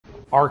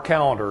Our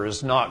calendar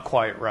is not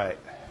quite right.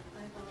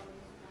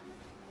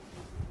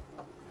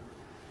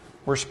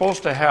 We're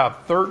supposed to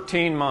have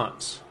 13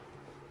 months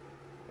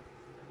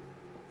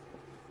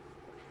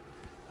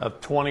of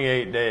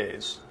 28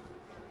 days,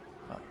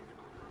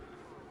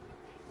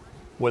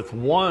 with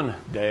one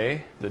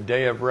day, the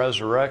day of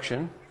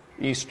resurrection,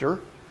 Easter,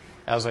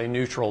 as a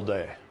neutral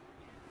day.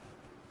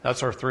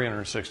 That's our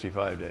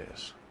 365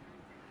 days.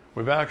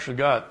 We've actually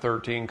got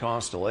 13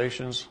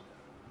 constellations,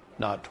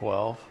 not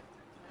 12.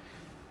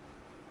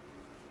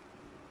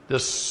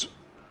 This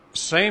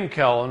same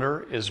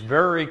calendar is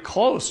very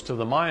close to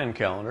the Mayan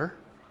calendar,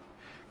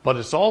 but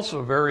it's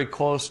also very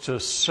close to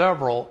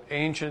several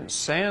ancient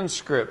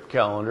Sanskrit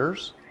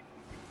calendars.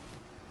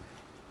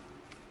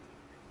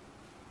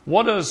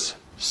 What does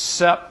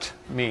sept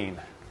mean?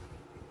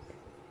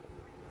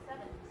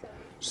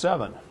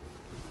 Seven.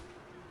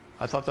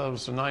 I thought that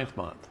was the 9th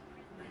month.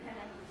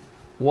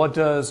 What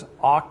does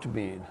oct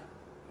mean?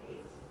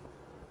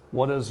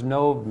 What does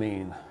nov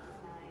mean?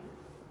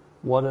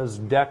 What does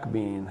dec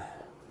mean?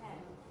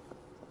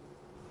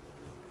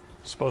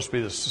 It's supposed to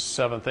be the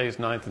 7th, 8th,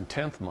 9th, and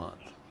 10th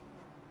month.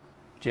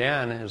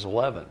 Jan is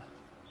 11.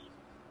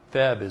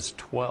 Feb is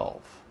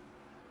 12.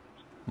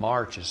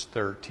 March is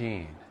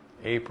 13.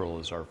 April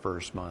is our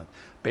first month.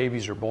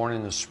 Babies are born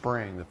in the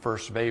spring, the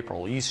 1st of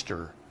April,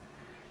 Easter.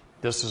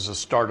 This is the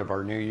start of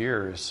our new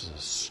year. This is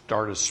the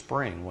start of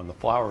spring when the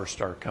flowers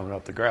start coming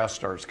up, the grass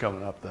starts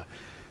coming up, the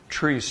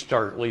trees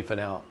start leafing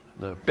out,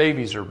 the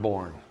babies are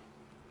born.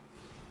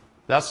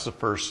 That's the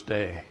first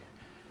day.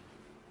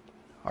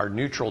 Our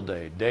neutral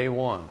day, day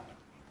 1,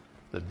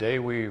 the day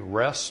we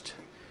rest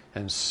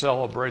and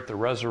celebrate the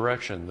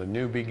resurrection, the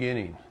new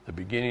beginning, the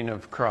beginning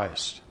of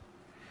Christ.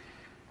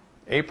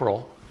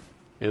 April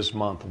is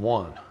month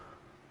 1.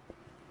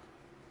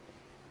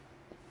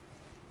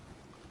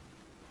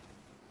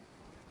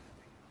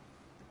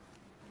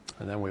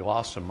 And then we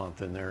lost a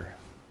month in there.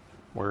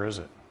 Where is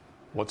it?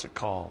 What's it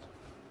called?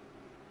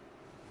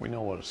 We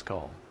know what it's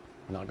called.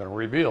 I'm not going to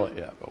reveal it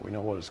yet, but we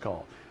know what it's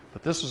called.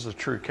 But this is the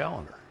true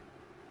calendar.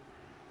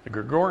 The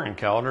Gregorian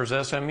calendar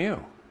is SMU.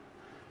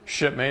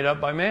 Shit made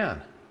up by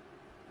man.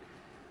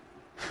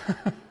 Keep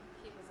us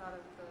out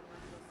of the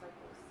natural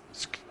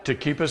cycles. To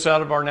keep us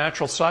out of our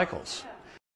natural cycles.